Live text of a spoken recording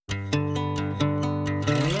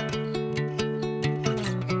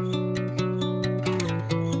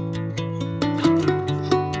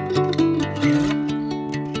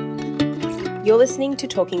You're listening to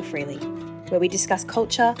Talking Freely, where we discuss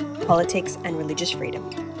culture, politics, and religious freedom.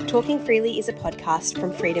 Talking Freely is a podcast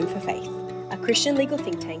from Freedom for Faith, a Christian legal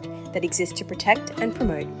think tank that exists to protect and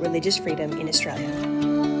promote religious freedom in Australia.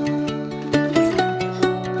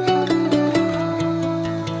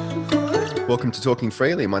 Welcome to Talking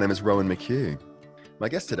Freely. My name is Rowan McHugh. My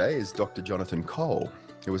guest today is Dr. Jonathan Cole,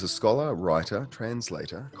 who is a scholar, writer,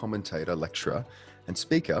 translator, commentator, lecturer, and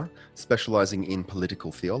speaker specialising in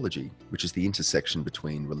political theology, which is the intersection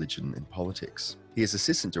between religion and politics. He is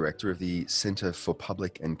Assistant Director of the Centre for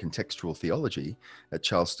Public and Contextual Theology at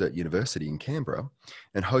Charles Sturt University in Canberra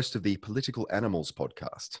and host of the Political Animals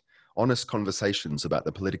podcast, honest conversations about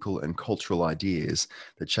the political and cultural ideas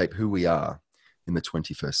that shape who we are in the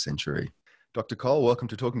 21st century. Dr. Cole, welcome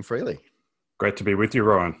to Talking Freely. Great to be with you,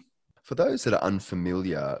 Rowan. For those that are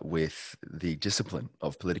unfamiliar with the discipline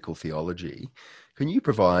of political theology, can you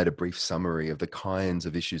provide a brief summary of the kinds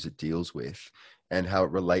of issues it deals with and how it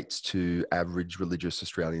relates to average religious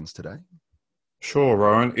Australians today? Sure,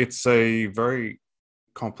 Rowan. It's a very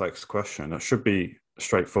complex question. It should be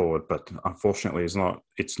straightforward, but unfortunately it's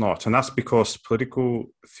not. And that's because political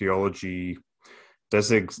theology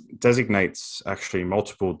designates actually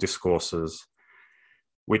multiple discourses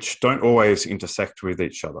which don't always intersect with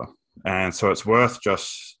each other. And so it's worth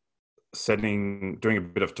just doing a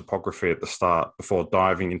bit of topography at the start before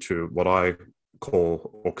diving into what I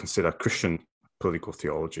call or consider Christian political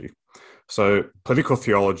theology. So political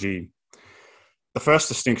theology, the first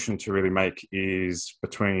distinction to really make is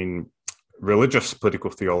between religious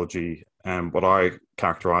political theology and what I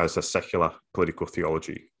characterize as secular political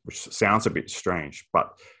theology, which sounds a bit strange,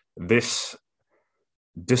 but this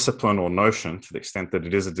discipline or notion, to the extent that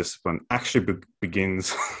it is a discipline, actually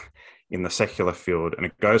begins in the secular field, and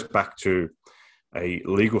it goes back to a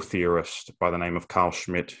legal theorist by the name of Carl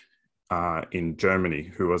Schmitt in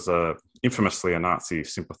Germany, who was infamously a Nazi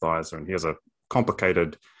sympathizer, and he has a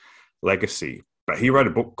complicated legacy. But he wrote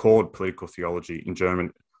a book called Political Theology in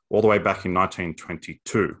German all the way back in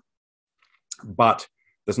 1922. But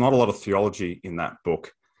there's not a lot of theology in that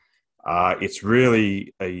book. It's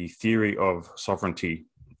really a theory of sovereignty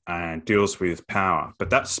and deals with power, but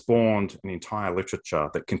that spawned an entire literature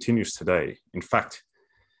that continues today. In fact,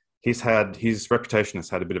 his reputation has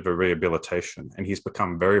had a bit of a rehabilitation, and he's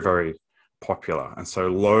become very, very popular. And so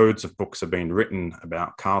loads of books have been written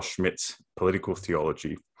about Carl Schmitt's political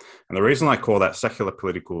theology. And the reason I call that secular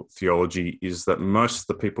political theology is that most of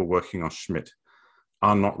the people working on Schmitt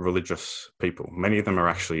are not religious people. Many of them are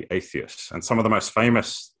actually atheists. And some of the most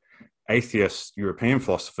famous atheist European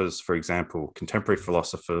philosophers, for example, contemporary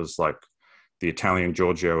philosophers like the Italian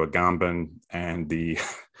Giorgio Agamben and the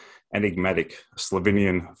enigmatic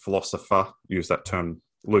Slovenian philosopher, use that term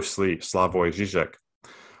loosely, Slavoj Žižek,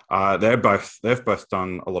 they've both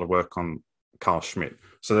done a lot of work on Carl Schmitt.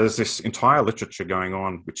 So there's this entire literature going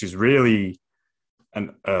on, which is really a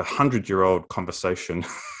 100-year-old conversation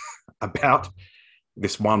about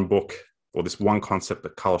this one book or this one concept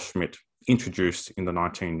that Carl Schmitt introduced in the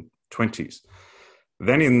 1920s.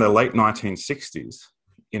 Then in the late 1960s,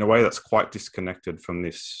 in a way that's quite disconnected from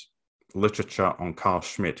this literature on Carl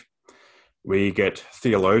Schmitt, we get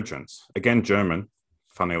theologians, again German,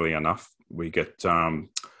 funnily enough. We get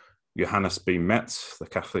Johannes B. Metz, the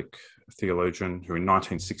Catholic theologian, who in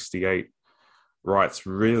 1968 writes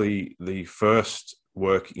really the first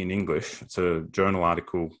work in English. It's a journal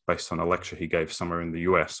article based on a lecture he gave somewhere in the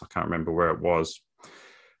US. I can't remember where it was.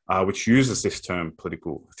 Which uses this term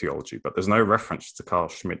political theology, but there's no reference to Carl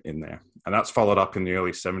Schmitt in there. And that's followed up in the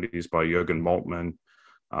early 70s by Jürgen Moltmann,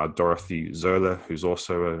 Dorothee Sölle, who's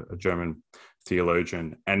also a German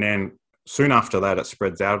theologian. And then soon after that, it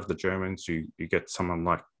spreads out of the Germans. You get someone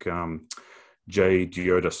like J.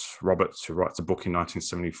 Diodas Roberts, who writes a book in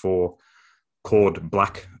 1974 called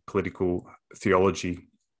Black Political Theology.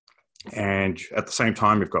 And at the same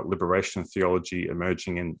time, you've got liberation theology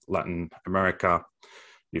emerging in Latin America.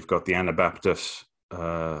 You've got the Anabaptist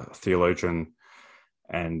theologian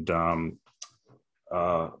and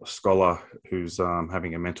scholar who's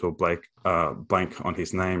having a mental blank on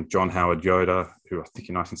his name, John Howard Yoder, who I think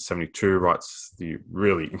in 1972 writes the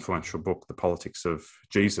really influential book, The Politics of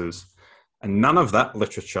Jesus. And none of that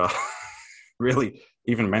literature really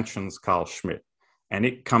even mentions Carl Schmitt. And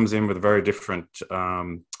it comes in with a very different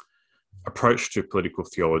approach to political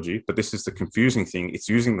theology, but this is the confusing thing. It's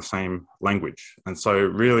using the same language. And so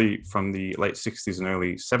really from the late 60s and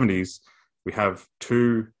early 70s, we have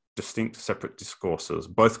two distinct separate discourses,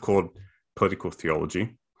 both called political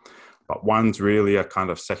theology, but one's really a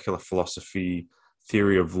kind of secular philosophy,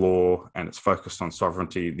 theory of law, and it's focused on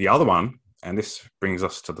sovereignty. The other one, and this brings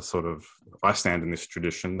us to the sort of, I stand in this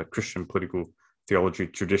tradition, the Christian political theology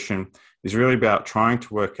tradition is really about trying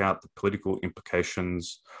to work out the political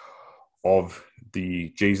implications of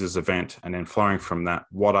the Jesus event, and then flowing from that,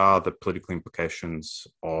 what are the political implications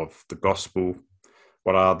of the gospel?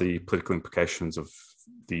 What are the political implications of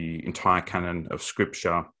the entire canon of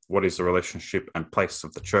scripture? What is the relationship and place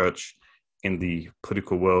of the church in the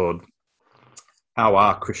political world? How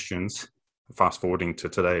are Christians, fast forwarding to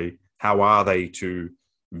today, how are they to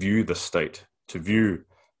view the state, to view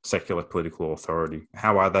secular political authority?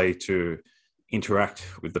 How are they to interact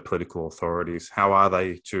with the political authorities? How are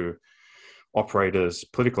they to operate as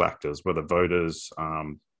political actors, whether voters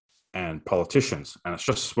and politicians? And it's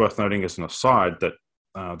just worth noting as an aside that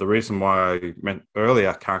the reason why I meant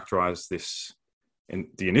earlier characterized this in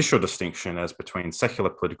the initial distinction as between secular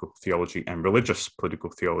political theology and religious political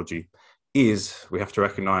theology is we have to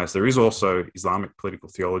recognize there is also Islamic political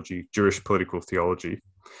theology, Jewish political theology.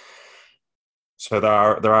 So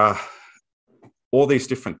there are all these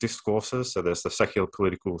different discourses. So there's the secular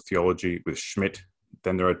political theology with Schmidt.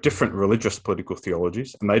 Then there are different religious political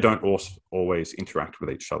theologies, and they don't always interact with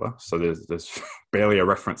each other. So there's barely a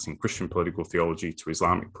reference in Christian political theology to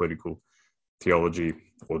Islamic political theology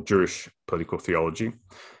or Jewish political theology.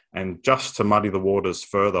 And just to muddy the waters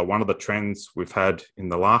further, one of the trends we've had in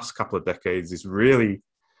the last couple of decades is really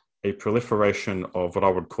a proliferation of what I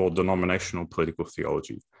would call denominational political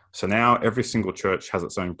theology. So now every single church has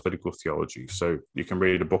its own political theology. So you can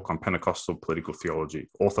read a book on Pentecostal political theology,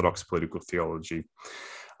 Orthodox political theology,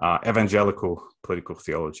 evangelical political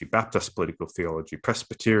theology, Baptist political theology,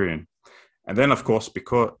 Presbyterian. And then, of course,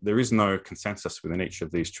 because there is no consensus within each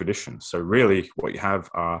of these traditions. So really what you have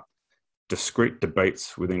are discrete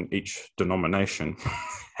debates within each denomination.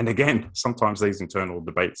 And again, sometimes these internal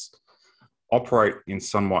debates operate in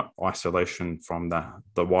somewhat isolation from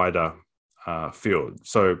the wider field.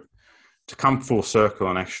 So to come full circle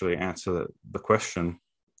and actually answer the question,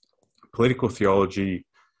 political theology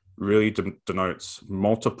really denotes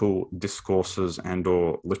multiple discourses and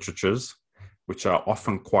or literatures, which are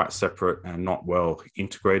often quite separate and not well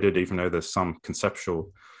integrated, even though there's some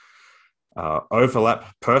conceptual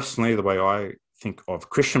overlap. Personally, the way I think of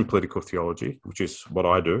Christian political theology, which is what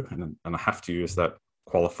I do, and I have to use that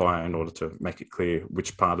qualifier in order to make it clear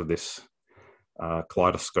which part of this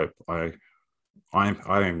kaleidoscope I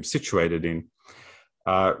am situated in.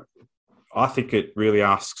 I think it really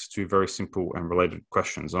asks two very simple and related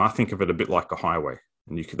questions, and I think of it a bit like a highway.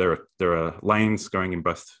 And there are lanes going in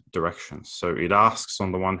both directions. So it asks,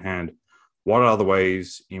 on the one hand, what are the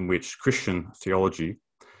ways in which Christian theology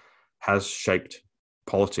has shaped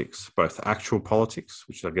politics, both actual politics,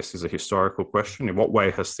 which I guess is a historical question. In what way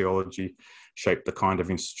has theology shaped the kind of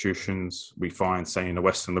institutions we find, say, in a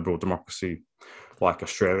Western liberal democracy like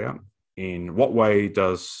Australia? In what way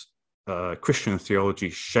does Christian theology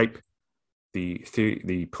shape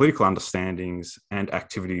the political understandings and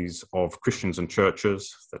activities of Christians and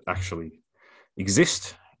churches that actually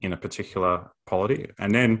exist in a particular polity?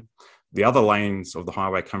 And then the other lanes of the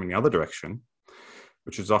highway coming the other direction,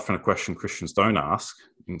 which is often a question Christians don't ask,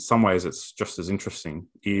 in some ways it's just as interesting,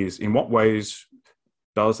 is in what ways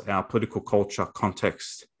does our political culture,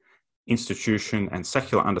 context, institution, and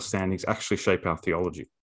secular understandings actually shape our theology?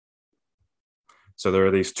 So there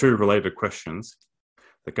are these two related questions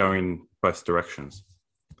that go in both directions.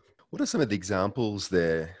 What are some of the examples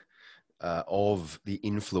there of the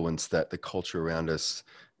influence that the culture around us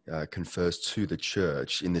confers to the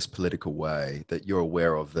church in this political way that you're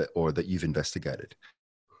aware of or that you've investigated?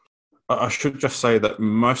 I should just say that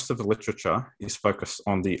most of the literature is focused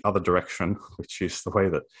on the other direction, which is the way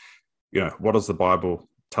that, what does the Bible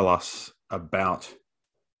tell us about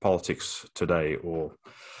politics today?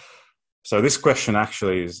 So this question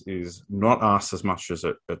actually is not asked as much as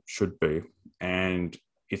it should be. And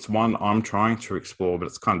it's one I'm trying to explore, but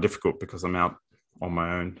it's kind of difficult because I'm out on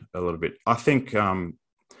my own a little bit. I think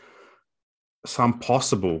some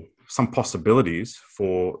possibilities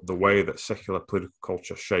for the way that secular political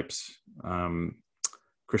culture shapes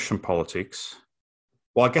Christian politics.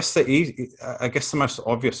 Well, I guess the most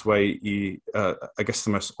obvious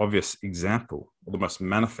example, or the most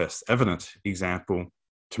manifest, evident example,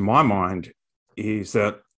 to my mind, is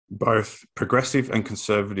that both progressive and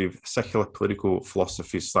conservative secular political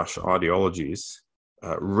philosophies / ideologies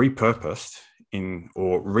repurposed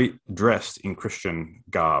or redressed in Christian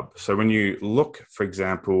garb. So when you look, for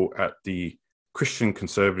example, at the Christian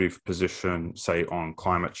conservative position, say on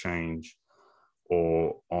climate change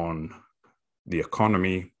or on the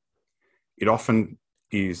economy, it often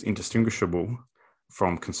is indistinguishable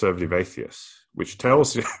from conservative atheists, which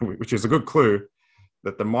tells you, which is a good clue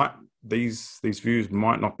that these views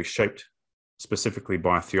might not be shaped specifically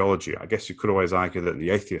by theology. I guess you could always argue that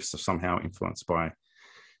the atheists are somehow influenced by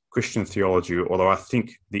Christian theology, although I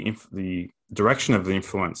think the direction of the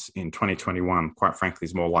influence in 2021, quite frankly,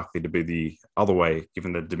 is more likely to be the other way,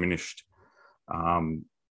 given the diminished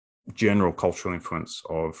general cultural influence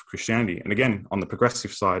of Christianity. And again, on the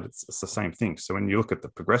progressive side, it's the same thing. So when you look at the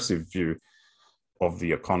progressive view of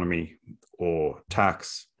the economy or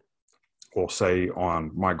tax, or say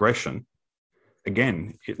on migration,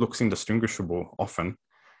 again, it looks indistinguishable often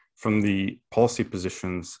from the policy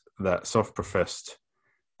positions that self-professed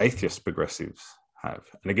atheist progressives have.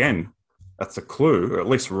 And again, that's a clue, or at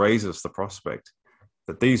least raises the prospect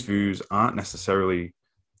that these views aren't necessarily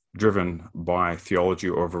driven by theology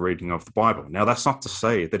or of a reading of the Bible. Now, that's not to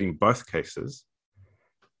say that in both cases,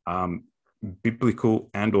 biblical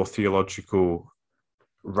and or theological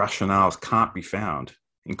rationales can't be found,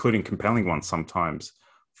 including compelling ones sometimes,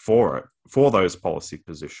 for those policy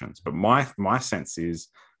positions. But my sense is,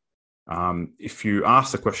 if you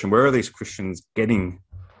ask the question, where are these Christians getting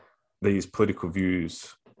these political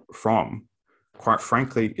views from? Quite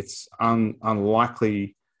frankly, it's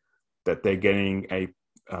unlikely that they're getting a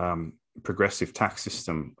progressive tax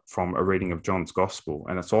system from a reading of John's Gospel,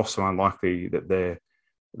 and it's also unlikely that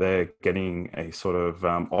they're getting a sort of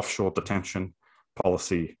offshore detention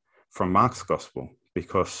policy from Mark's Gospel,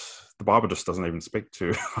 because the Bible just doesn't even speak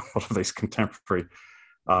to a lot of these contemporary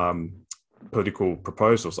political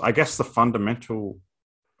proposals. I guess the fundamental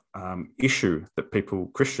issue that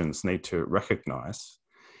Christians need to recognize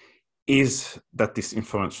is that this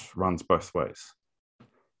influence runs both ways.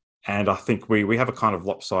 And I think we have a kind of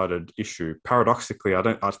lopsided issue. Paradoxically,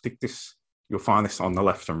 I think you'll find this on the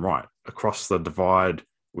left and right, across the divide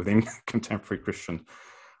within contemporary Christian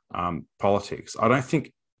politics. I don't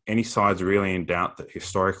think any side's really in doubt that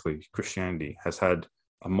historically Christianity has had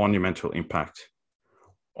a monumental impact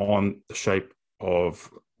on the shape of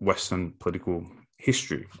Western political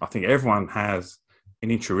history. I think everyone has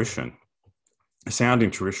an intuition, a sound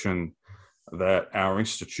intuition, that our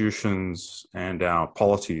institutions and our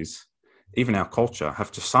polities, even our culture,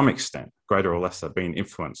 have to some extent, greater or lesser, been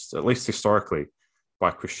influenced, at least historically, by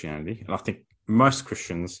Christianity. And I think most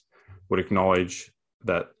Christians would acknowledge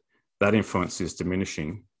that that influence is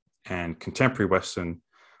diminishing, and contemporary Western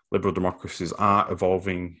liberal democracies are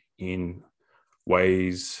evolving in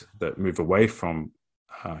ways that move away from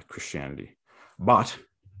Christianity. But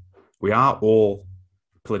we are all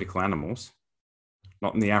political animals,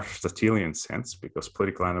 not in the Aristotelian sense, because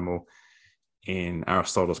political animal in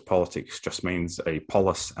Aristotle's politics just means a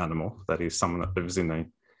polis animal, that is, someone that lives in a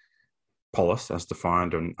polis as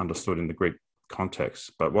defined and understood in the Greek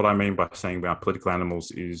context. But what I mean by saying we are political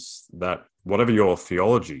animals is that whatever your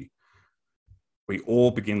theology, we all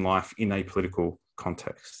begin life in a political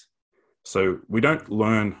context. So we don't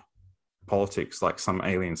learn politics like some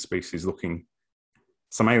alien species that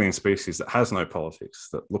has no politics,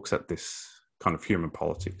 that looks at this kind of human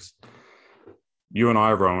politics. You and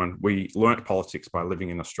I, Rowan, we learnt politics by living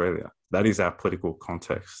in Australia. That is our political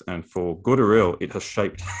context. And for good or ill, it has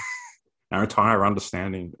shaped our entire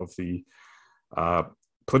understanding of the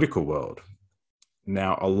political world.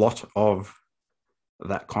 Now, a lot of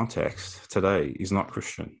that context today is not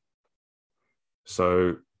Christian.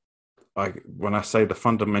 So when I say the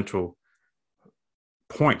fundamental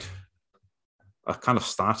point, a kind of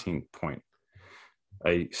starting point,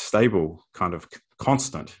 a stable kind of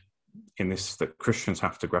constant in this that Christians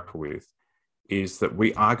have to grapple with, is that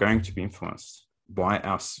we are going to be influenced by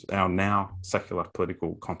our now secular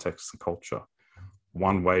political context and culture,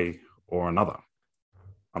 one way or another.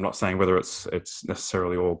 I'm not saying whether it's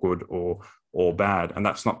necessarily all good or all bad, and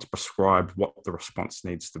that's not to prescribe what the response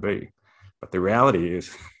needs to be. But the reality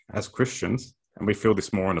is, as Christians, and we feel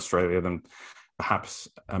this more in Australia than perhaps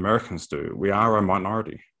Americans do, we are a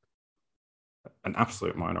minority, an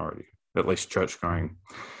absolute minority, at least church-going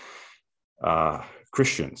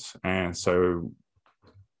Christians. And so,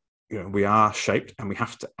 we are shaped, and we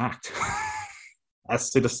have to act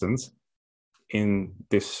as citizens in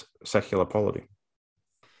this secular polity.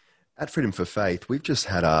 At Freedom for Faith, we've just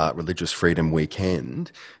had our Religious Freedom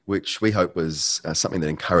Weekend, which we hope was something that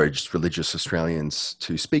encouraged religious Australians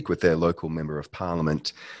to speak with their local Member of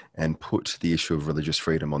Parliament and put the issue of religious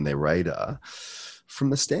freedom on their radar. From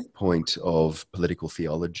the standpoint of political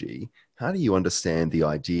theology, how do you understand the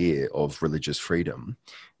idea of religious freedom,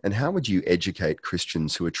 and how would you educate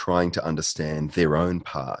Christians who are trying to understand their own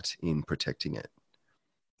part in protecting it?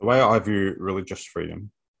 The way I view religious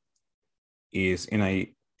freedom is in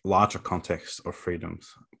a larger context of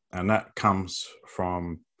freedoms, and that comes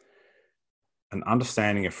from an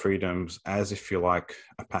understanding of freedoms as, if you like,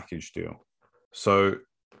 a package deal. So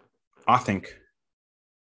I think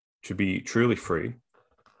to be truly free,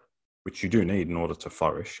 which you do need in order to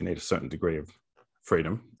flourish, you need a certain degree of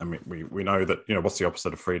freedom. I mean, we know that, what's the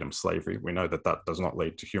opposite of freedom? Slavery. We know that does not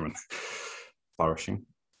lead to human flourishing.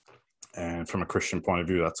 And from a Christian point of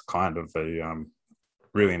view, that's kind of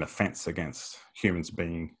really an offense against humans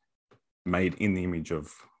being made in the image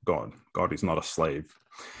of God. God is not a slave.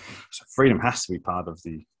 So freedom has to be part of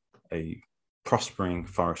a prospering,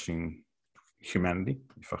 flourishing humanity,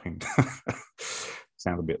 if I can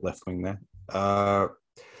sound a bit left-wing there.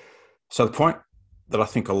 So the point that I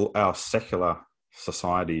think our secular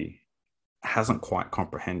society hasn't quite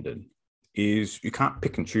comprehended is you can't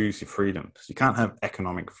pick and choose your freedoms. You can't have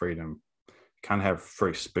economic freedom. You can't have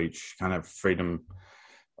free speech. You can't have freedom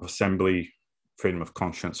of assembly, freedom of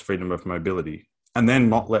conscience, freedom of mobility, and then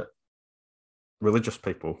not let religious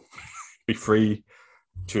people be free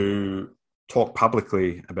to talk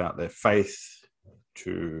publicly about their faith,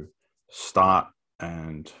 to start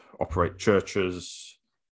and operate churches,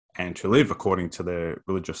 and to live according to their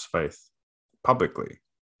religious faith publicly,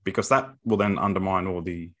 because that will then undermine all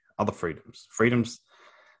the other freedoms. Freedoms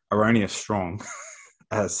are only as strong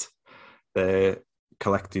as their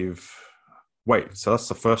collective weight. So that's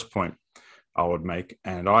the first point I would make.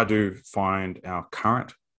 And I do find our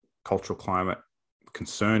current cultural climate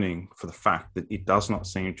concerning for the fact that it does not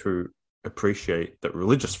seem to appreciate that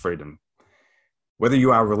religious freedom, whether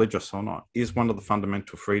you are religious or not, is one of the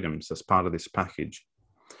fundamental freedoms as part of this package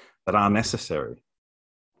that are necessary.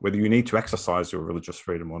 Whether you need to exercise your religious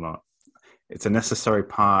freedom or not, it's a necessary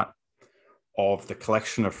part of the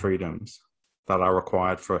collection of freedoms that are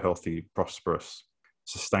required for a healthy, prosperous,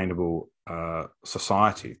 sustainable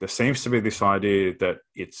society. There seems to be this idea that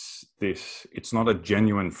it's not a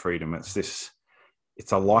genuine freedom. It's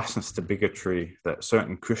a license to bigotry that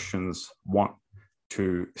certain Christians want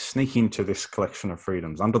to sneak into this collection of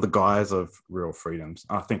freedoms under the guise of real freedoms.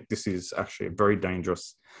 I think this is actually a very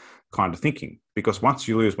dangerous kind of thinking, because once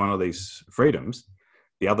you lose one of these freedoms,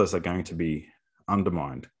 the others are going to be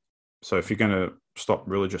undermined. So if you're going to stop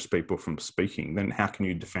religious people from speaking, then how can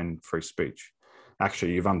you defend free speech?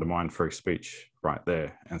 Actually, you've undermined free speech right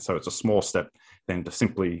there. And so it's a small step then to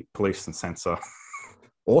simply police and censor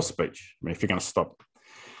all speech. I mean, if you're going to stop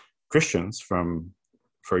Christians from,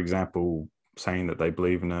 for example, saying that they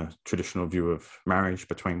believe in a traditional view of marriage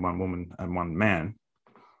between one woman and one man,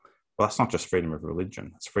 well, that's not just freedom of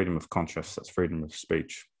religion. It's freedom of conscience. That's freedom of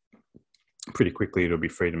speech. Pretty quickly, it'll be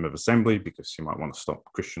freedom of assembly, because you might want to stop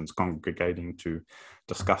Christians congregating to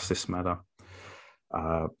discuss this matter,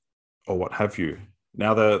 or what have you.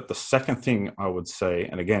 Now, the second thing I would say,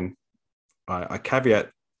 and again, I caveat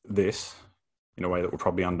this in a way that will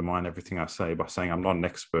probably undermine everything I say by saying I'm not an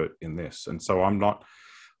expert in this. And so I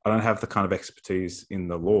don't have the kind of expertise in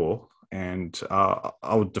the law, and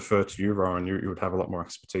I would defer to you, Rowan. You would have a lot more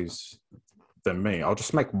expertise than me. I'll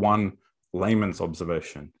just make one layman's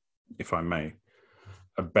observation, if I may,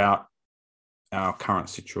 about our current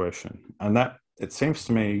situation. And that it seems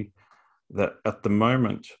to me that at the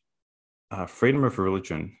moment, freedom of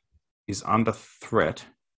religion is under threat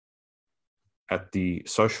at the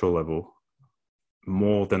social level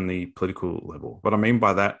more than the political level. What I mean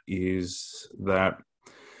by that is that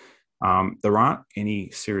there aren't any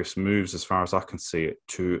serious moves, as far as I can see it,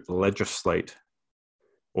 to legislate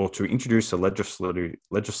or to introduce a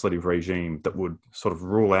legislative regime that would sort of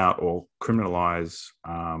rule out or criminalize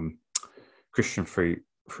Christian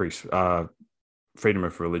freedom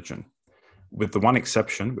of religion, with the one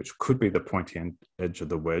exception, which could be the pointy edge of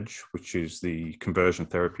the wedge, which is the conversion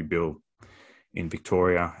therapy bill in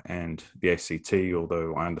Victoria and the ACT,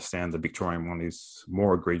 although I understand the Victorian one is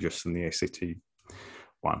more egregious than the ACT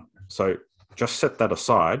one. So just set that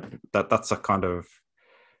aside. That's a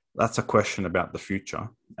question about the future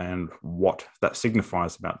and what that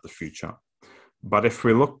signifies about the future. But if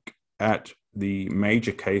we look at the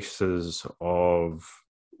major cases of,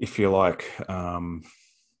 if you like,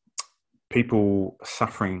 people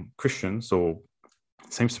suffering, Christians, or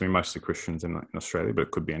it seems to be mostly Christians in Australia, but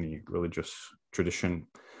it could be any religious tradition,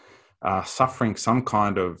 suffering some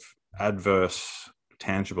kind of adverse,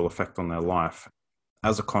 tangible effect on their life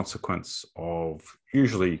as a consequence of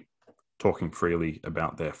usually talking freely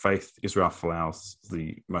about their faith. Israel Folau is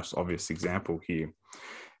the most obvious example here.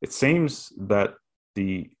 It seems that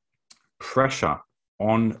the pressure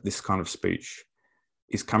on this kind of speech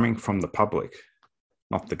is coming from the public,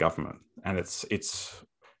 not the government. And it's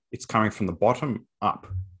coming from the bottom up.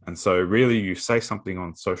 And so really you say something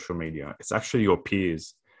on social media, it's actually your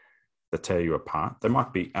peers that tear you apart. They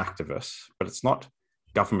might be activists, but it's not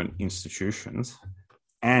government institutions.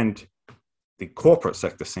 And the corporate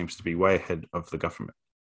sector seems to be way ahead of the government.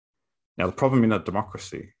 Now, the problem in a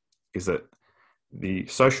democracy is that the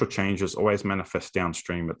social changes always manifest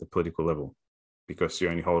downstream at the political level, because you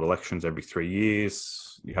only hold elections every 3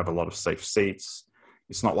 years. You have a lot of safe seats.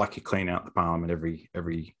 It's not like you clean out the parliament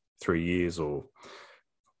every 3 years, or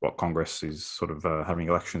what Congress is sort of having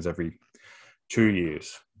elections every 2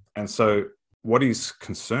 years. And so what is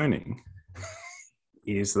concerning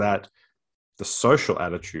is that the social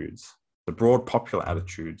attitudes, the broad popular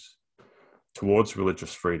attitudes towards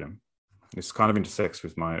religious freedom, this kind of intersects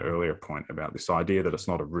with my earlier point about this idea that it's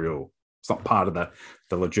not part of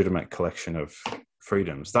the legitimate collection of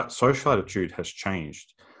freedoms. That social attitude has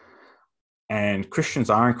changed. And Christians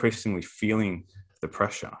are increasingly feeling the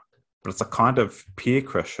pressure, but it's a kind of peer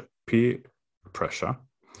pressure.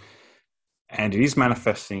 And it is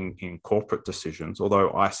manifesting in corporate decisions,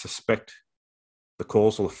 although I suspect the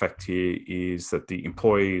causal effect here is that the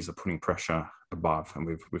employees are putting pressure above. And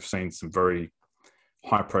we've seen some very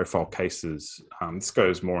high-profile cases. This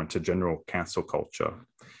goes more into general cancel culture,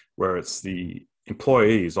 where it's the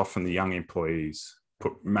employees, often the young employees,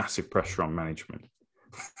 put massive pressure on management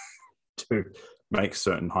to make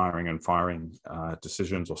certain hiring and firing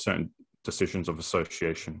decisions, or certain decisions of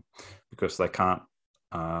association, because they can't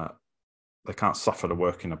suffer to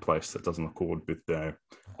work in a place that doesn't accord with their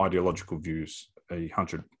ideological views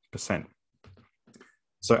 100%.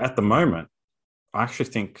 So at the moment, I actually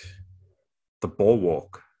think the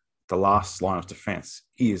bulwark, the last line of defense,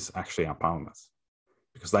 is actually our parliaments,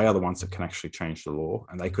 because they are the ones that can actually change the law,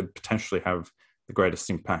 and they could potentially have the greatest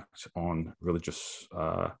impact on religious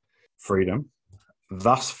freedom.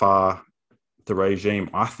 Thus far, the regime,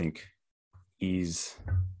 I think, is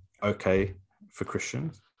okay for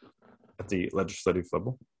Christians at the legislative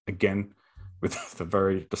level, again, with the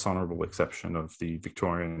very dishonourable exception of the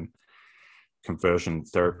Victorian conversion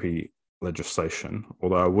therapy legislation.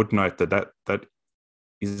 Although I would note that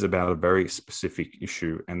is about a very specific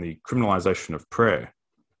issue, and the criminalisation of prayer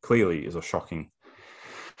clearly is a shocking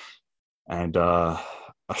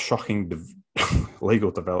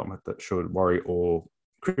legal development that should worry all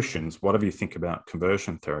Christians. Whatever you think about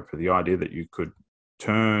conversion therapy, the idea that you could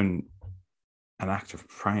turn an act of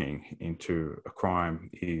praying into a crime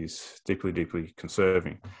is deeply, deeply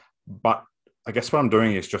concerning. But I guess what I'm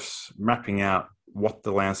doing is just mapping out what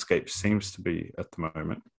the landscape seems to be at the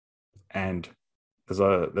moment. And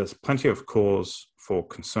there's plenty of cause for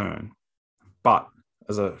concern. But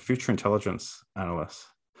as a future intelligence analyst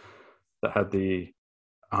that had the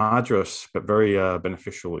arduous but very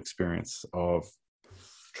beneficial experience of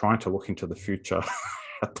trying to look into the future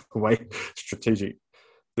at the way strategic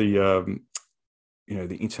the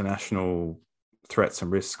international threats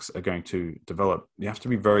and risks are going to develop, you have to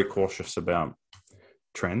be very cautious about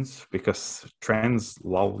trends, because trends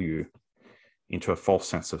lull you into a false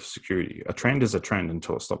sense of security. A trend is a trend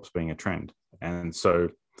until it stops being a trend. And so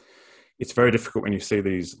it's very difficult when you see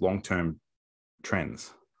these long-term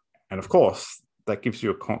trends. And of course, that gives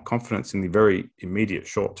you a confidence in the very immediate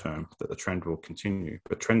short term that the trend will continue.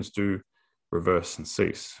 But trends do reverse and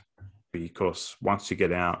cease, because once you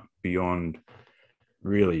get out beyond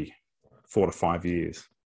really 4 to 5 years,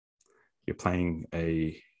 you're playing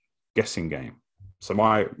a guessing game. So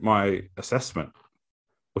my assessment,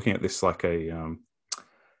 looking at this like an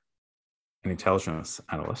intelligence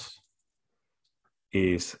analyst,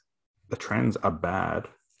 is the trends are bad.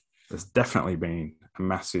 There's definitely been a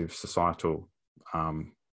massive societal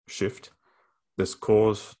shift. There's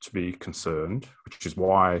cause to be concerned, which is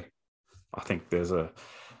why I think there's a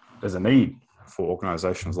need for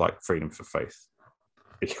organisations like Freedom for Faith,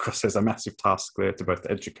 because there's a massive task there to both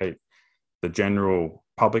educate the general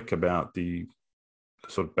public about the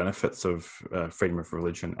sort of benefits of freedom of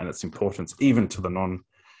religion and its importance even to the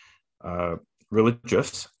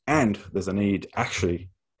non-religious, and there's a need actually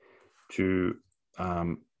to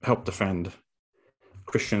help defend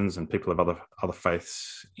Christians and people of other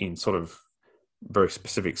faiths in sort of very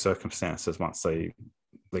specific circumstances once they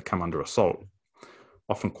come under assault,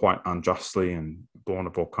 often quite unjustly and born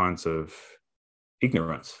of all kinds of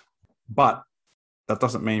ignorance. But that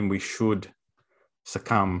doesn't mean we should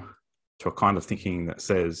succumb to a kind of thinking that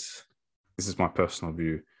says, this is my personal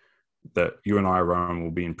view, that you and I, Rowan,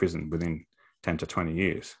 will be in prison within 10 to 20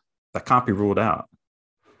 years. That can't be ruled out.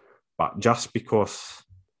 But just because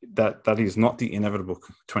that is not the inevitable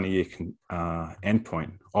 20-year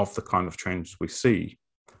endpoint of the kind of trends we see,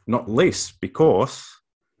 not least because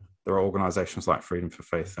there are organisations like Freedom for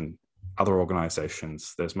Faith and other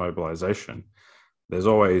organisations, there's mobilisation, there's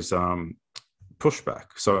always pushback.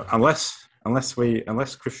 So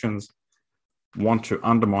unless Christians want to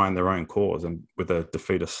undermine their own cause and with a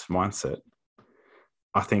defeatist mindset,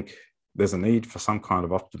 I think there's a need for some kind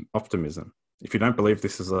of optimism. If you don't believe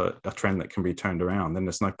this is a trend that can be turned around, then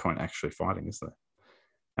there's no point actually fighting, is there?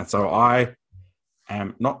 And so I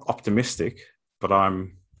am not optimistic, but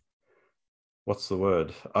I'm, what's the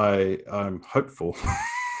word? I'm hopeful.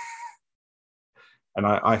 And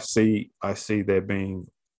I see there being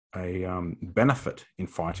a benefit in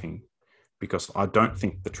fighting, because I don't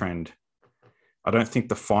think the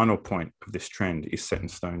final point of this trend is set in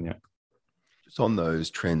stone yet. Just on those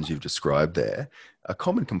trends you've described there, a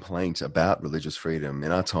common complaint about religious freedom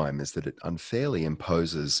in our time is that it unfairly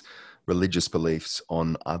imposes religious beliefs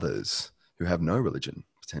on others who have no religion,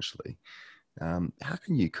 potentially. How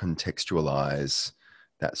can you contextualize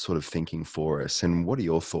that sort of thinking for us? And what are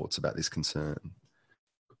your thoughts about this concern?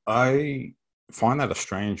 I find that a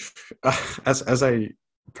strange, as a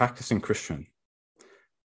practicing Christian,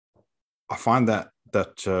 I find that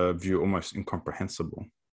view almost incomprehensible.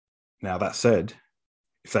 Now, that said,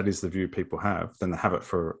 if that is the view people have, then they have it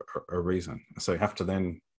for a reason. So you have to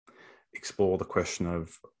then explore the question of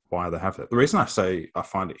why they have it. The reason I say I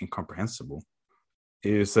find it incomprehensible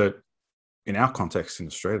is that in our context in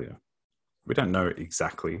Australia, we don't know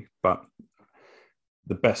exactly, but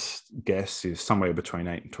the best guess is somewhere between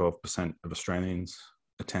 8 and 12% of Australians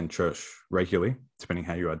attend church regularly, depending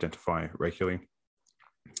how you identify regularly.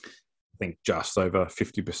 I think just over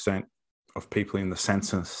 50% of people in the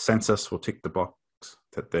census will tick the box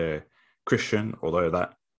that they're Christian, although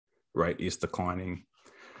that rate is declining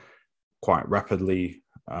quite rapidly.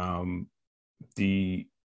 The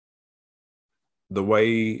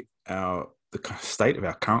way the state of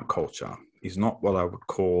our current culture is not what I would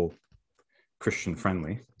call Christian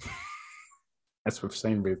friendly. As we've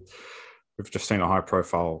just seen a high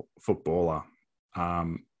profile footballer,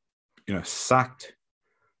 sacked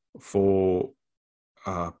for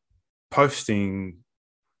posting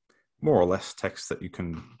more or less texts that you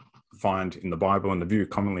can find in the Bible and the view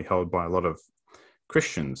commonly held by a lot of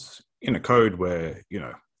Christians in a code where,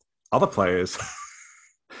 other players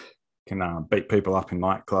can beat people up in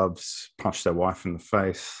nightclubs, punch their wife in the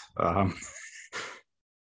face,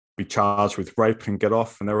 be charged with rape and get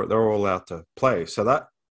off, and they're all allowed to play. So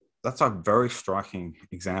that's a very striking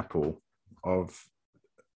example of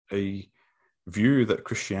a view that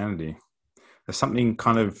Christianity, there's something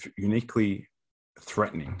kind of uniquely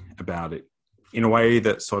threatening about it, in a way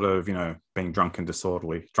that sort of, being drunk and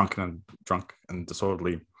disorderly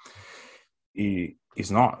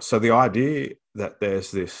is not. So the idea that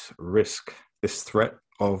there's this risk, this threat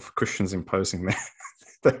of Christians imposing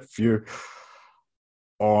their view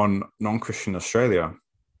on non-Christian Australia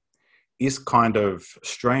is kind of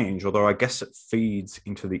strange, although I guess it feeds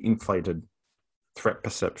into the inflated threat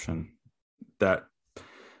perception that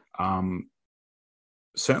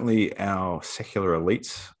certainly our secular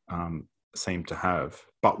elites seem to have,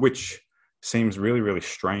 but which seems really, really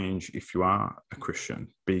strange if you are a Christian,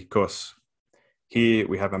 because here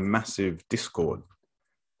we have a massive discord.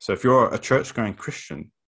 So if you're a church-going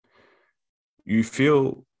Christian, you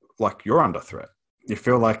feel like you're under threat. You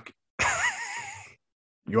feel like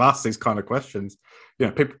you ask these kind of questions.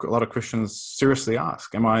 A lot of Christians seriously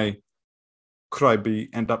ask, could I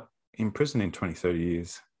end up in prison in 20, 30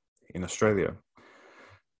 years in Australia?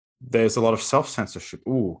 There's a lot of self-censorship.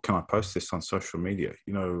 Ooh, can I post this on social media?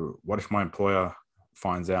 What if my employer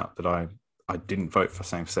finds out that I didn't vote for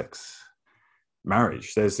same-sex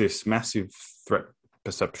marriage? There's this massive threat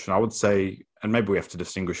perception, I would say, and maybe we have to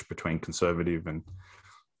distinguish between conservative and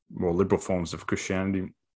more liberal forms of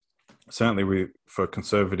Christianity. Certainly for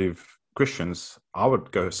conservative Christians, I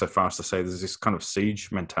would go so far as to say there's this kind of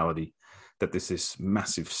siege mentality, that there's this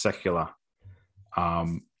massive secular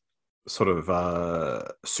sort of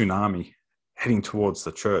tsunami heading towards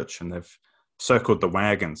the church, and they've circled the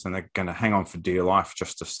wagons and they're going to hang on for dear life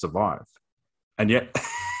just to survive. And yet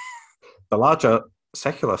the larger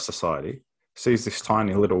secular society sees this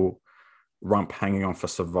tiny little rump hanging on for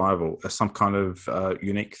survival as some kind of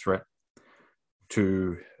unique threat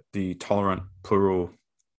to the tolerant, plural,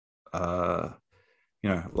 lovey-dovey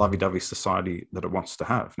society that it wants to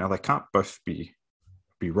have. Now, they can't both be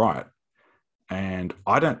right. And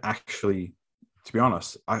I don't actually, to be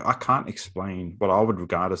honest, I can't explain what I would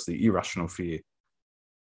regard as the irrational fear,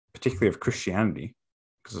 particularly of Christianity,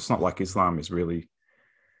 because it's not like Islam is really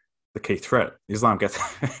the key threat. Islam gets,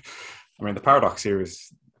 the paradox here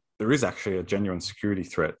is there is actually a genuine security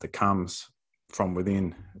threat that comes from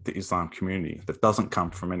within the Islam community that doesn't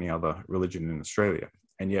come from any other religion in Australia.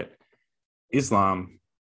 And yet Islam,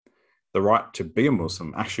 the right to be a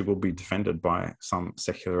Muslim, actually will be defended by some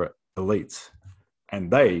secular elites, and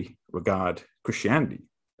they regard Christianity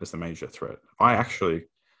as the major threat. I actually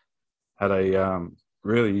had a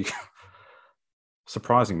really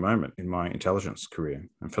surprising moment in my intelligence career.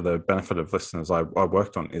 And for the benefit of listeners, I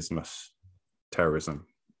worked on Islamist terrorism,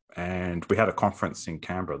 and we had a conference in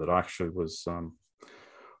Canberra that I actually was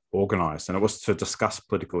organised, and it was to discuss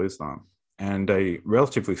political Islam. And a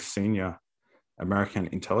relatively senior American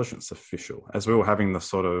intelligence official, as we were having the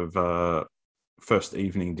sort of first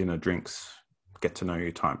evening dinner drinks, get to know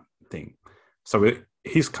you type thing. So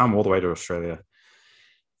he's come all the way to Australia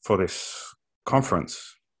for this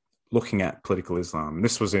conference looking at political Islam. And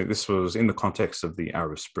this was in the context of the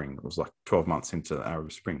Arab Spring. It was like 12 months into the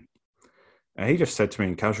Arab Spring. And he just said to me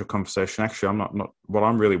in casual conversation, actually, I'm not what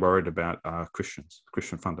I'm really worried about are Christians,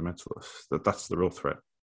 Christian fundamentalists. That's the real threat,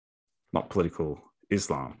 not political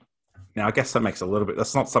Islam. Now, I guess that makes a little bit,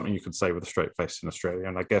 that's not something you could say with a straight face in Australia.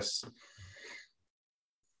 And I guess,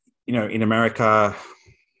 in America,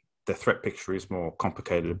 the threat picture is more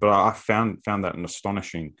complicated, but I found that an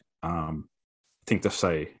astonishing thing to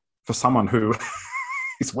say for someone who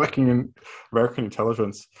is working in American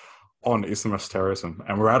intelligence on Islamist terrorism.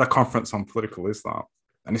 And we're at a conference on political Islam,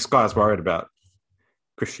 and this guy's worried about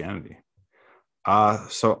Christianity.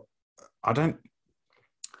 So I'm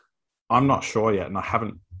not sure yet, and I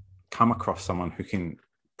haven't come across someone who can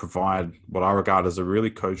provide what I regard as a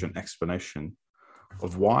really cogent explanation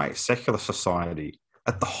of why secular society,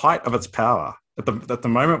 at the height of its power, at the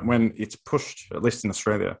moment when it's pushed, at least in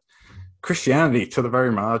Australia, Christianity to the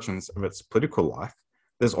very margins of its political life,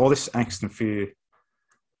 there's all this angst and fear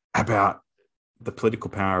about the political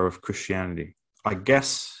power of Christianity. I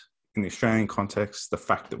guess in the Australian context, the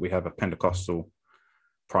fact that we have a Pentecostal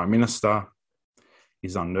Prime Minister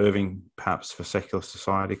is unnerving, perhaps, for secular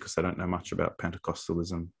society, because they don't know much about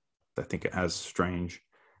Pentecostalism. They think it has strange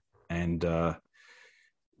and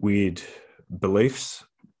weird beliefs.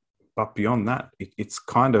 But beyond that, it's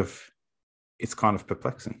kind of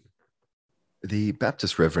perplexing. The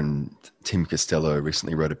Baptist Reverend Tim Costello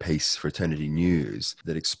recently wrote a piece for Eternity News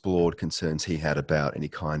that explored concerns he had about any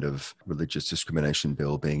kind of religious discrimination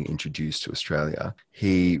bill being introduced to Australia.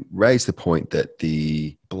 He raised the point that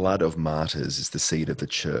the blood of martyrs is the seed of the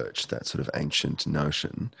church, that sort of ancient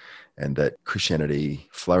notion, and that Christianity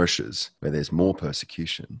flourishes where there's more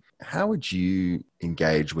persecution. How would you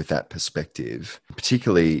engage with that perspective,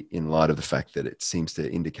 particularly in light of the fact that it seems to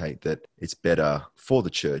indicate that it's better for the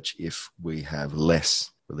church if we have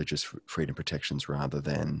less religious freedom protections rather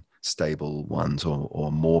than stable ones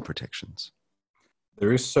or more protections?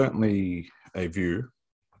 There is certainly a view.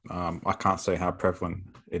 I can't say how prevalent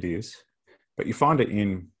it is, but you find it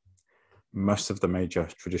in most of the major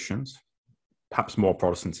traditions, perhaps more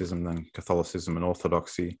Protestantism than Catholicism and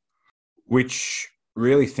Orthodoxy, which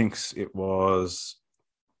really thinks it was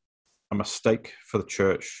a mistake for the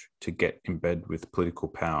church to get in bed with political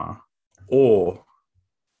power, or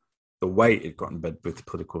the way it got in bed with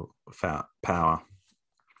political power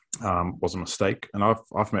was a mistake. And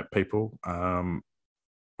I've met people,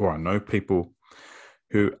 or I know people,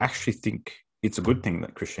 who actually think it's a good thing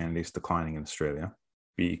that Christianity is declining in Australia,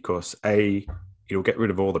 because it'll get rid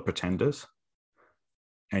of all the pretenders.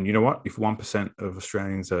 And you know what? If 1% of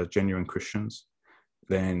Australians are genuine Christians,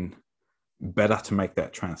 then better to make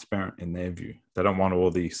that transparent in their view. They don't want all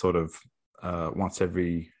the sort of once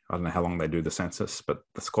every, I don't know how long they do the census, but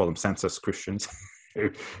let's call them census Christians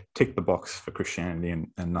who tick the box for Christianity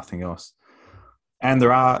and nothing else. And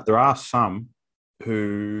there are some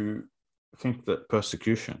who think that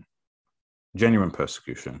persecution, genuine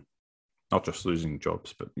persecution, not just losing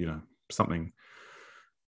jobs, but something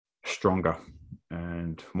stronger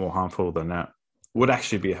and more harmful than that, would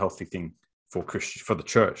actually be a healthy thing for the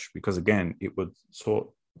church, because again, it would sort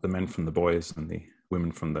the men from the boys and the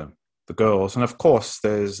women from the girls. And of course,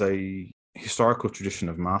 there's a historical tradition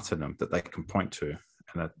of martyrdom that they can point to,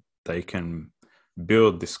 and that they can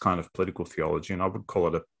build this kind of political theology. And I would call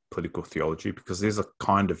it a political theology, because there's a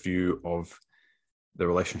kind of view of the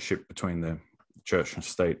relationship between the church and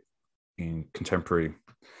state in contemporary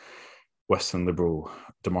Western liberal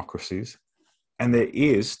democracies. And there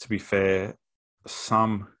is, to be fair,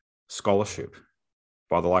 some scholarship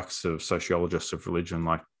by the likes of sociologists of religion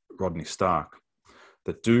like Rodney Stark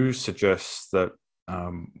that do suggest that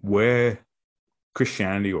where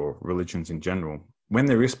Christianity or religions in general, when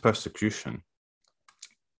there is persecution,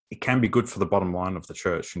 it can be good for the bottom line of the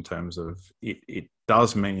church, in terms of it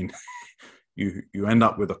does mean you end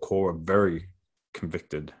up with a core of very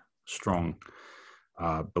convicted, strong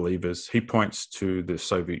believers. He points to the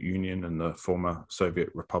Soviet Union and the former Soviet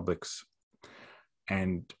republics.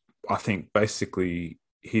 And I think basically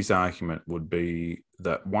his argument would be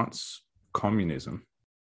that once communism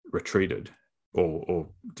retreated or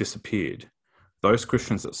disappeared, those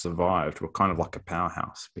Christians that survived were kind of like a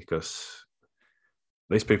powerhouse, because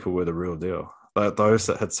these people were the real deal. Those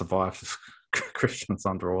that had survived as Christians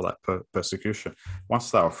under all that persecution,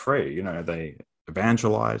 once they were free, they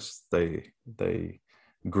evangelized, they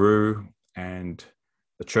grew, and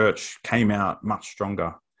the church came out much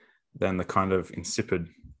stronger than the kind of insipid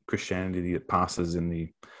Christianity that passes in the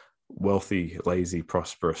wealthy, lazy,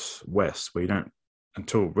 prosperous West, where you don't,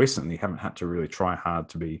 until recently, haven't had to really try hard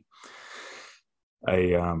to be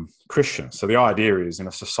a Christian. So the idea is, in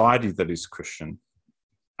a society that is Christian,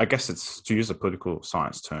 I guess it's, to use a political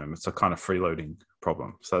science term, it's a kind of freeloading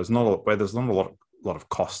problem. So there's not a lot of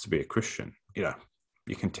cost to be a Christian.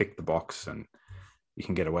 You can tick the box and you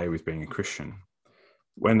can get away with being a Christian.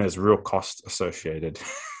 When there's real cost associated,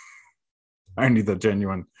 only the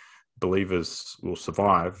genuine believers will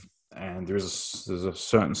survive. And there's a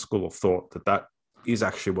certain school of thought that is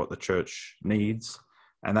actually what the church needs.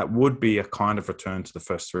 And that would be a kind of return to the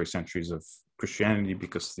first 3 centuries of Christianity,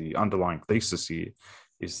 because the underlying thesis here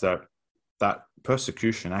is that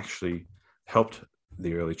persecution actually helped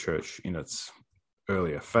the early church in its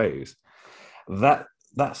earlier phase. That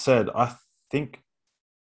said, I think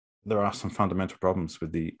there are some fundamental problems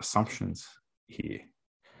with the assumptions here,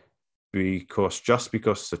 because just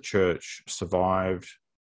because the church survived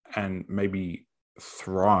and maybe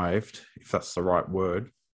thrived, if that's the right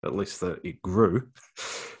word, at least that it grew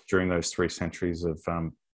during those 3 centuries of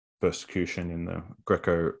persecution in the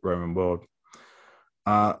Greco-Roman world,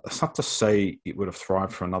 it's not to say it would have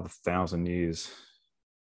thrived for another 1,000 years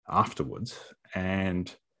afterwards.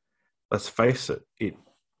 And let's face it,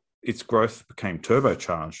 its growth became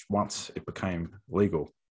turbocharged once it became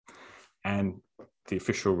legal and the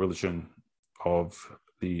official religion of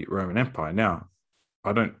the Roman Empire. Now,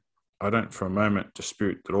 I don't for a moment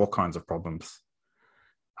dispute that all kinds of problems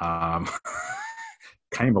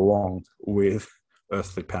came along with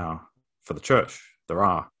earthly power for the church. There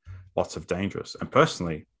are lots of dangers. And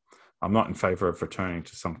personally, I'm not in favor of returning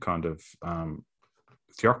to some kind of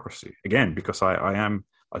theocracy. Again, because I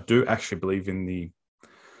do actually believe in the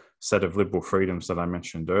set of liberal freedoms that I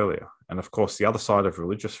mentioned earlier. And of course, the other side of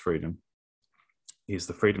religious freedom is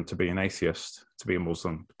the freedom to be an atheist, to be a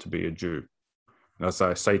Muslim, to be a Jew. And as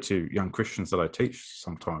I say to young Christians that I teach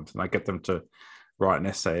sometimes, and I get them to write an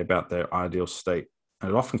essay about their ideal state,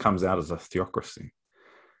 and it often comes out as a theocracy.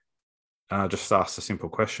 And I just ask the simple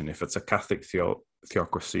question: if it's a Catholic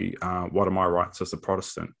theocracy, what are my rights as a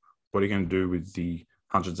Protestant? What are you going to do with the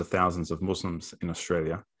hundreds of thousands of Muslims in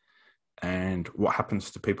Australia? And what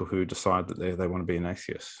happens to people who decide that they want to be an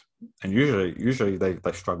atheist? And usually they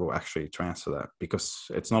struggle actually to answer that, because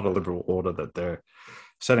it's not a liberal order that they're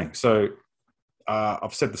setting. So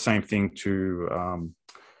I've said the same thing to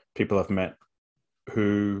people I've met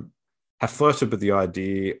who have flirted with the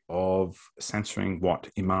idea of censoring what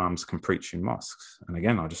imams can preach in mosques. And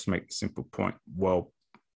again, I'll just make the simple point. Well,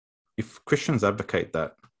 if Christians advocate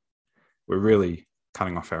that, we're really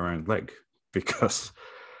cutting off our own leg, because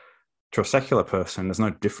to a secular person, there's no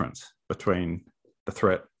difference between the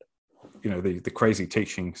threat, the crazy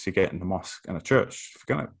teachings you get in the mosque and a church.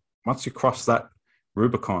 Once you cross that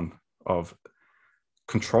Rubicon of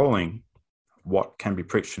controlling what can be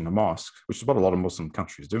preached in the mosque, which is what a lot of Muslim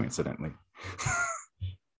countries do, incidentally,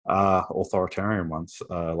 authoritarian ones,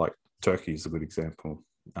 like Turkey is a good example.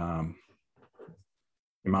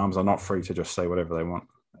 Imams are not free to just say whatever they want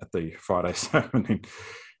at the Friday sermon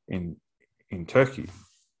in Turkey.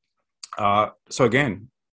 So again,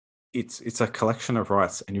 it's a collection of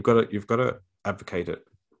rights, and you've got to advocate it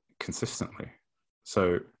consistently.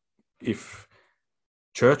 So if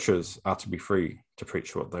churches are to be free to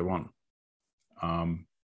preach what they want,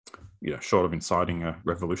 short of inciting a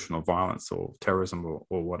revolution or violence or terrorism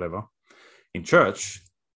or whatever in church,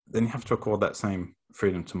 then you have to accord that same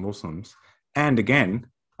freedom to Muslims. And again,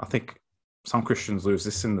 I think some Christians lose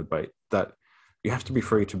this in the debate, that you have to be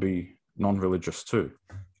free to be non-religious too.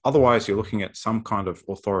 Otherwise, you're looking at some kind of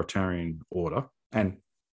authoritarian order, and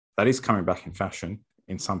that is coming back in fashion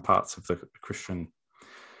in some parts of the Christian,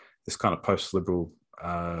 this kind of post-liberal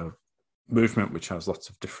movement, which has lots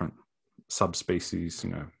of different subspecies,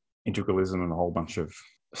 integralism and a whole bunch of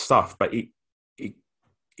stuff. But it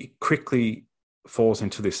quickly falls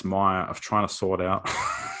into this mire of trying to sort out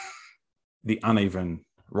the uneven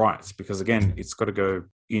rights, because again, it's got to go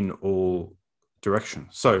in all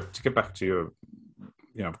directions. So to get back to your,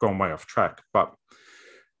 I've gone way off track, but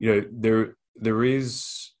there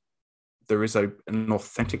is an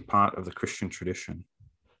authentic part of the Christian tradition.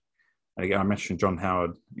 And again, I mentioned John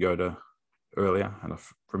Howard Yoder earlier, and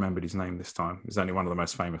I've remembered his name this time. He's only one of the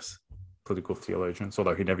most famous political theologians,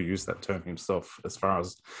 although he never used that term himself, as far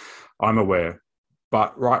as I'm aware.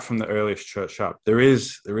 But right from the earliest church up, there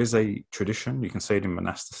is a tradition. You can see it in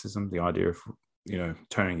monasticism, the idea of,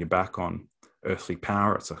 turning your back on earthly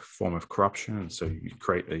power. It's a form of corruption. And so you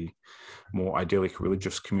create a more idyllic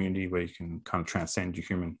religious community where you can kind of transcend the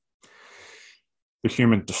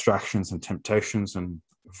human distractions and temptations and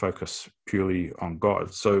focus purely on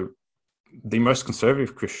God. So the most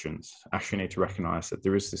conservative Christians actually need to recognize that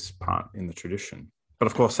there is this part in the tradition. But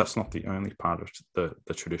of course, that's not the only part of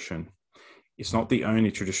the tradition. It's not the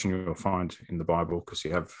only tradition you'll find in the Bible, because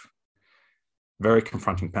you have very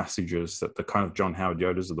confronting passages that the kind of John Howard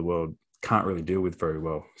Yodas of the world can't really deal with very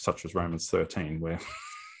well, such as Romans 13, where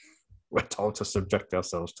we're told to subject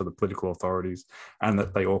ourselves to the political authorities and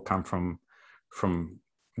that they all come from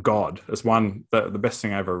God. As the best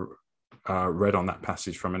thing I ever read on that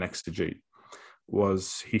passage from an exegete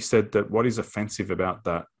was, he said that what is offensive about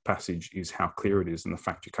that passage is how clear it is and the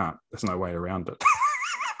fact there's no way around it.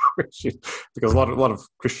 Because a lot of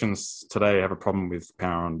Christians today have a problem with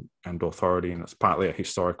power and authority, and it's partly a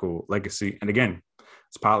historical legacy. And again,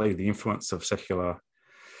 it's partly the influence of secular,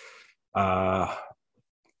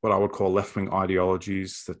 what I would call left-wing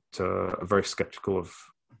ideologies that are very skeptical of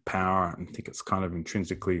power and think it's kind of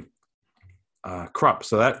intrinsically corrupt.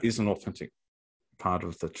 So that is an authentic part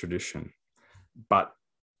of the tradition. But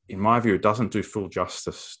in my view, it doesn't do full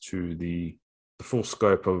justice to the full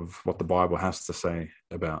scope of what the Bible has to say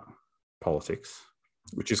about politics,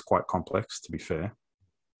 which is quite complex, to be fair,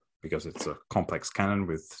 because it's a complex canon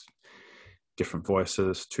with different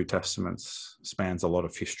voices, 2 testaments, spans a lot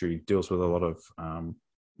of history, deals with a lot of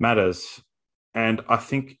matters. And I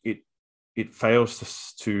think it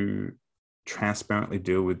fails to transparently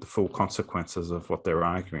deal with the full consequences of what they're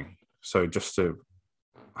arguing. So just to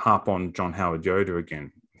harp on John Howard Yoder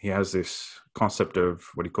again, he has this concept of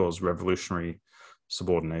what he calls revolutionary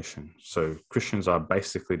subordination. So Christians are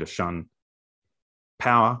basically to shun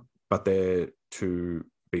power, but they're to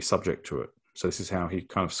be subject to it. So this is how he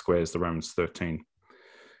kind of squares the Romans 13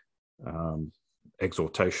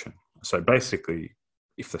 exhortation. So basically,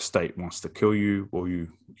 if the state wants to kill you, well, you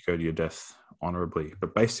go to your death honorably.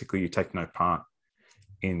 But basically, you take no part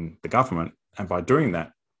in the government. And by doing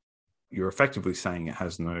that, you're effectively saying it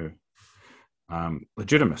has no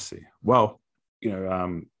legitimacy. Well,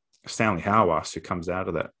 Stanley Hauerwas, who comes out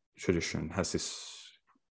of that tradition, has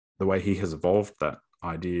the way he has evolved that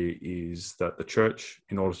idea is that the church,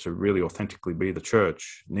 in order to really authentically be the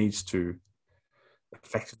church, needs to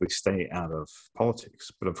effectively stay out of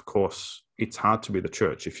politics. But of course, it's hard to be the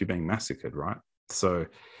church if you're being massacred, right? So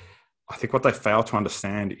I think what they fail to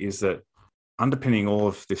understand is that underpinning all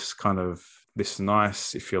of this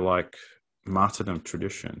nice, if you like, martyrdom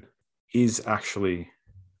tradition is actually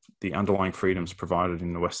the underlying freedoms provided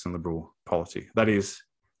in the Western liberal polity. That is,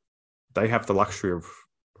 they have the luxury of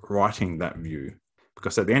writing that view,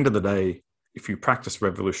 because at the end of the day, if you practice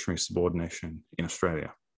revolutionary subordination in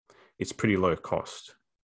Australia, it's pretty low cost.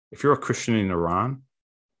 If you're a Christian in Iran,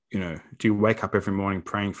 do you wake up every morning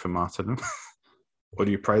praying for martyrdom? Or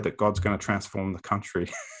do you pray that God's going to transform the country,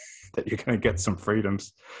 that you're going to get some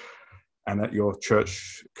freedoms and that your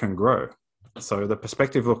church can grow? So the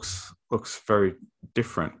perspective looks very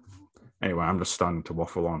different. Anyway, I'm just starting to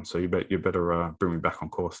waffle on, so you better bring me back on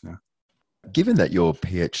course now. Given that your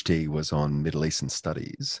PhD was on Middle Eastern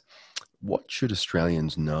studies, what should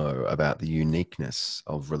Australians know about the uniqueness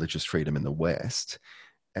of religious freedom in the West?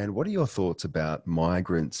 And what are your thoughts about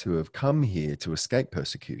migrants who have come here to escape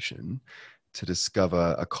persecution to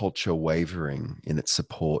discover a culture wavering in its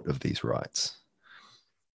support of these rights?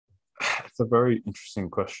 It's a very interesting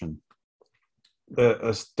question.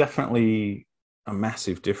 There's definitely a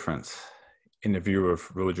massive difference in the view of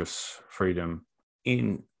religious freedom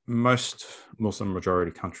in most Muslim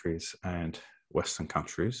majority countries and Western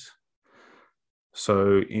countries.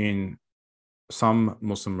 So in some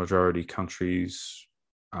Muslim majority countries,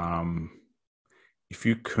 if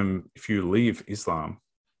you leave Islam,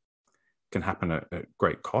 it can happen at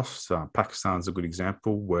great cost. Pakistan's a good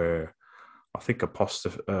example, where I think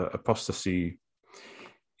apostasy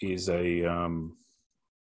is a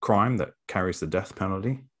crime that carries the death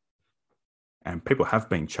penalty, and people have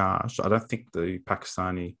been charged. I don't think the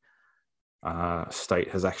Pakistani state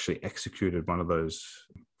has actually executed one of those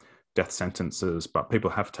death sentences, but people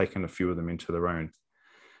have taken a few of them into their own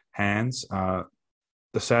hands.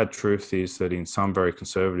 The sad truth is that in some very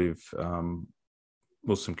conservative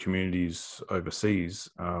Muslim communities overseas,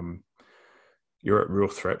 you're at real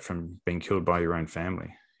threat from being killed by your own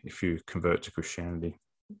family if you convert to Christianity,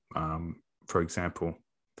 for example.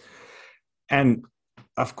 And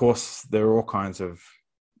of course, there are all kinds of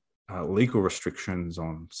legal restrictions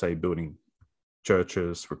on, say, building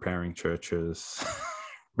churches, repairing churches,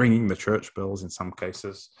 ringing the church bells in some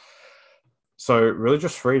cases. So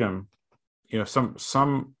religious freedom,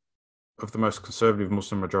 some of the most conservative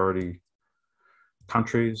Muslim majority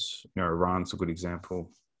countries, Iran's a good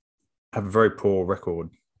example, have a very poor record,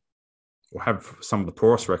 or have some of the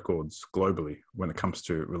poorest records globally when it comes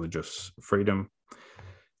to religious freedom.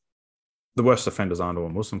 The worst offenders aren't all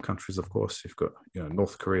Muslim countries, of course. You've got,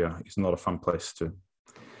 North Korea is not a fun place to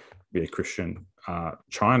be a Christian.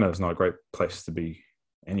 China is not a great place to be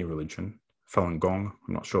any religion. Falun Gong,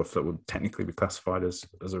 I'm not sure if that would technically be classified as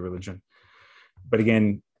a religion. But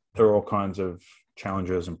again, there are all kinds of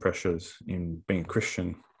challenges and pressures in being a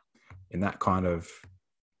Christian in that kind of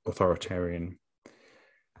authoritarian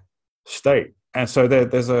state. And so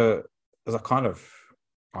there's a kind of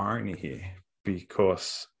irony here,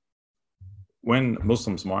 because when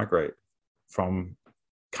Muslims migrate from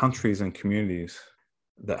countries and communities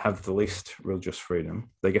that have the least religious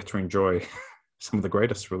freedom, they get to enjoy some of the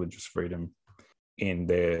greatest religious freedom in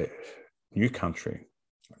their new country.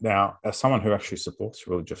 Now, as someone who actually supports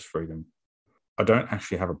religious freedom, I don't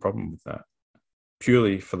actually have a problem with that,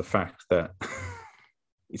 purely for the fact that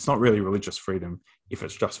it's not really religious freedom if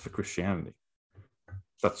it's just for Christianity.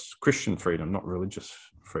 That's Christian freedom, not religious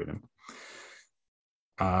freedom.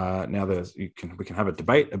 Now, we can have a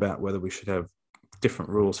debate about whether we should have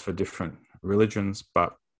different rules for different religions,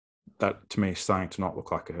 but that to me is starting to not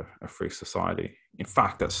look like a free society. In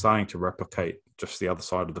fact, that's starting to replicate just the other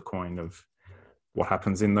side of the coin of what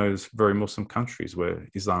happens in those very Muslim countries where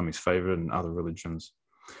Islam is favored and other religions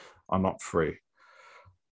are not free.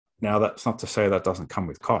 Now, that's not to say that doesn't come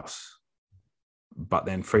with costs, but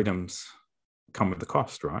then freedoms come with the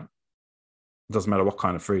cost, right? It doesn't matter what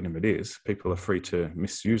kind of freedom it is. People are free to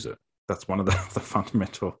misuse it. That's one of the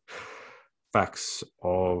fundamental facts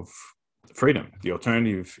of freedom. The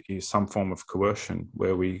alternative is some form of coercion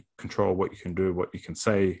where we control what you can do, what you can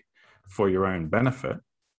say for your own benefit.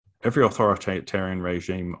 Every authoritarian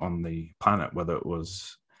regime on the planet, whether it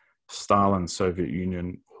was Stalin's Soviet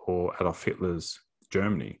Union or Adolf Hitler's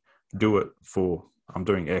Germany, do it for, I'm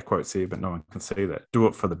doing air quotes here, but no one can see that, do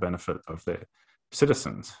it for the benefit of their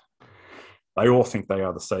citizens. They all think they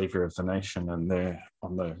are the savior of the nation, and they're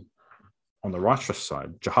on the righteous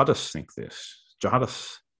side. Jihadists think this.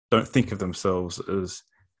 Jihadists don't think of themselves as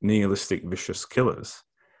nihilistic, vicious killers.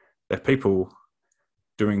 They're people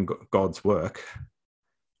doing God's work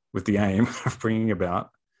with the aim of bringing about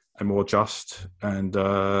a more just and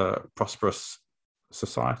prosperous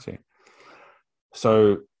society.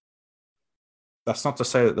 So that's not to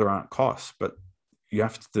say that there aren't costs, but you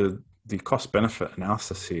have to, the cost-benefit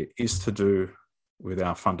analysis here is to do with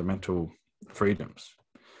our fundamental freedoms.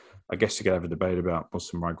 I guess you could have a debate about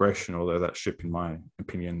Muslim migration, although that ship, in my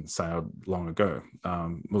opinion, sailed long ago.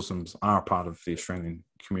 Muslims are a part of the Australian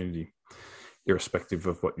community, irrespective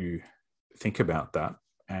of what you think about that.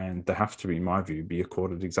 And they have to, in my view, be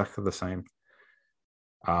accorded exactly the same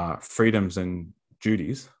freedoms and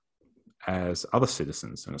duties as other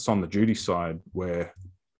citizens. And it's on the duty side where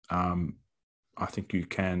I think you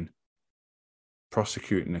can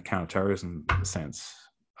prosecute in a counterterrorism sense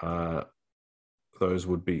those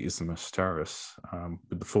would be Islamist terrorists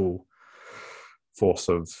with the full force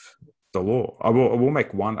of the law.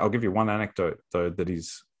 I'll give you one anecdote, though, that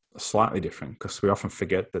is slightly different, because we often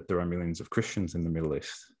forget that there are millions of Christians in the Middle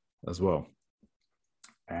East as well.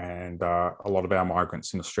 And a lot of our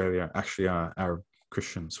migrants in Australia actually are Arab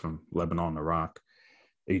Christians from Lebanon, Iraq,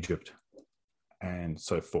 Egypt, and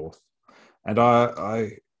so forth. And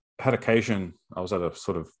I had occasion, I was at a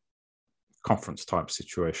sort of conference type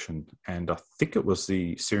situation, and I think it was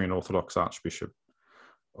the Syrian Orthodox Archbishop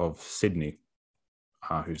of Sydney,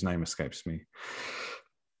 whose name escapes me.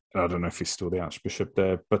 I don't know if he's still the Archbishop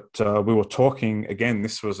there, but we were talking, again,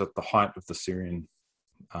 this was at the height of the Syrian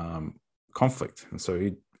conflict. And so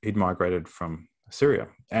he'd migrated from Syria.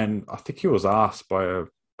 And I think he was asked by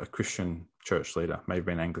a Christian church leader,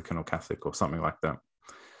 maybe an Anglican or Catholic or something like that,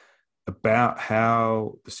 about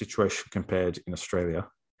how the situation compared in Australia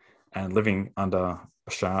and living under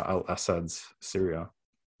Bashar al-Assad's Syria.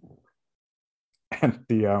 And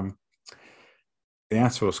the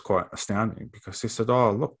answer was quite astounding, because he said,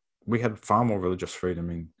 oh, look, we had far more religious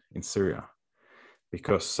freedom in Syria,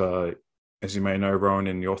 because as you may know, Rowan,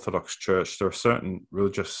 in the Orthodox Church, there are certain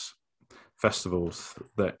religious festivals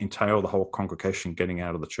that entail the whole congregation getting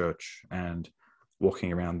out of the church and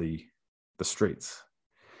walking around the streets.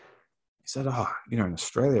 He said, in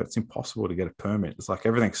Australia, it's impossible to get a permit. It's like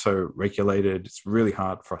everything's so regulated. It's really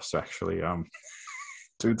hard for us to actually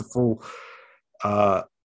do the full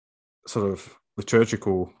sort of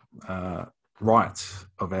liturgical rites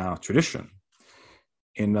of our tradition.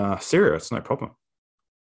 in Syria, it's no problem.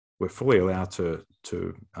 We're fully allowed to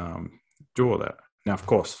do all that. Now, of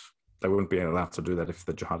course, they wouldn't be allowed to do that if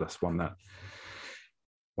the jihadists won that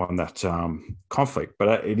conflict.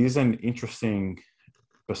 But it is an interesting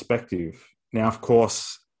perspective. Now, of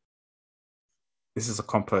course, this is a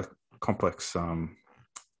complex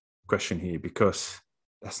question here, because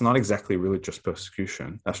that's not exactly religious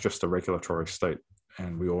persecution. That's just a regulatory state.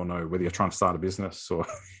 And we all know, whether you're trying to start a business or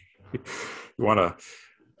you want to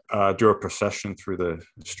do a procession through the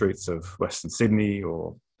streets of Western Sydney,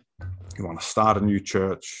 or you want to start a new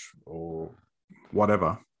church or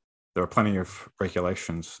whatever, there are plenty of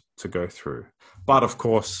regulations to go through. But of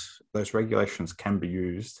course, those regulations can be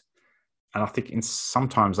used, and I think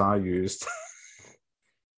sometimes are used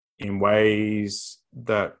in ways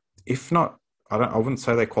that, if not, I wouldn't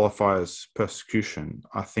say they qualify as persecution.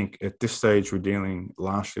 I think at this stage, we're dealing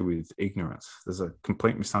largely with ignorance. There's a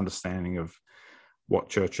complete misunderstanding of what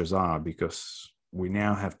churches are, because we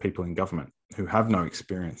now have people in government who have no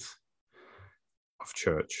experience of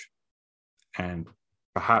church. And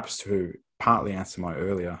perhaps to partly answer my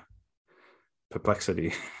earlier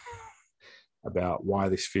perplexity about why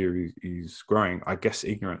this fear is growing, I guess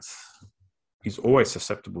ignorance is always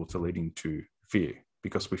susceptible to leading to fear,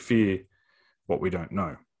 because we fear what we don't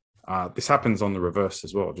know. This happens on the reverse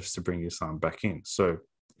as well, just to bring Islam back in. So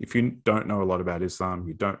if you don't know a lot about Islam,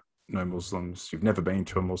 you don't know Muslims, you've never been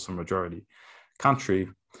to a Muslim majority country,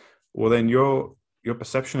 well, then your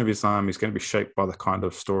perception of Islam is going to be shaped by the kind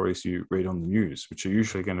of stories you read on the news, which are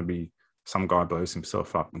usually going to be some guy blows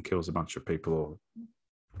himself up and kills a bunch of people, or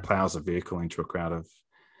plows a vehicle into a crowd of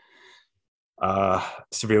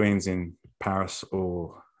civilians in Paris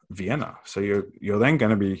or Vienna. So you're then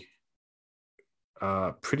going to be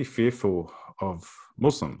pretty fearful of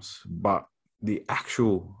Muslims. But the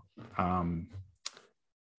actual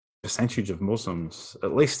percentage of Muslims,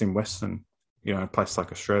 at least in Western, a place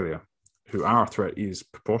like Australia, who are a threat, is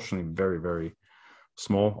proportionally very, very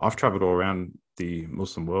small. I've traveled all around the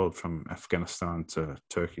Muslim world, from Afghanistan to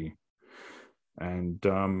Turkey. And,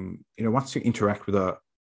 once you interact with a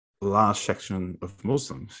large section of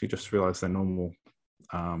Muslims, you just realize they're normal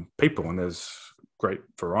people, and there's great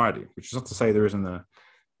variety, which is not to say there isn't a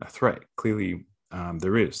threat. Clearly,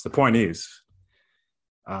 there is. The point is,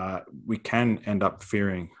 we can end up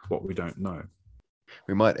fearing what we don't know.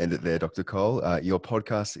 We might end it there, Dr. Cole. Your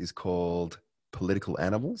podcast is called Political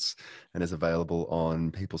Animals and is available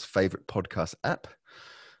on people's favorite podcast app.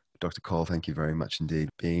 Dr. Cole, thank you very much indeed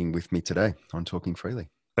for being with me today on Talking Freely.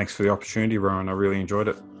 Thanks for the opportunity, Rowan. I really enjoyed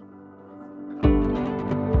it.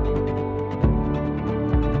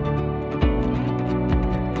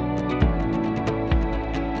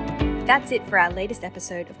 That's it for our latest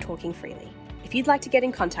episode of Talking Freely. If you'd like to get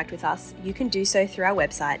in contact with us, you can do so through our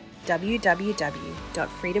website,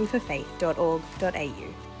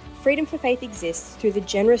 www.freedomforfaith.org.au. Freedom for Faith exists through the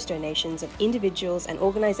generous donations of individuals and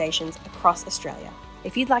organisations across Australia.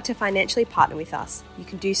 If you'd like to financially partner with us, you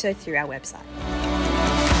can do so through our website.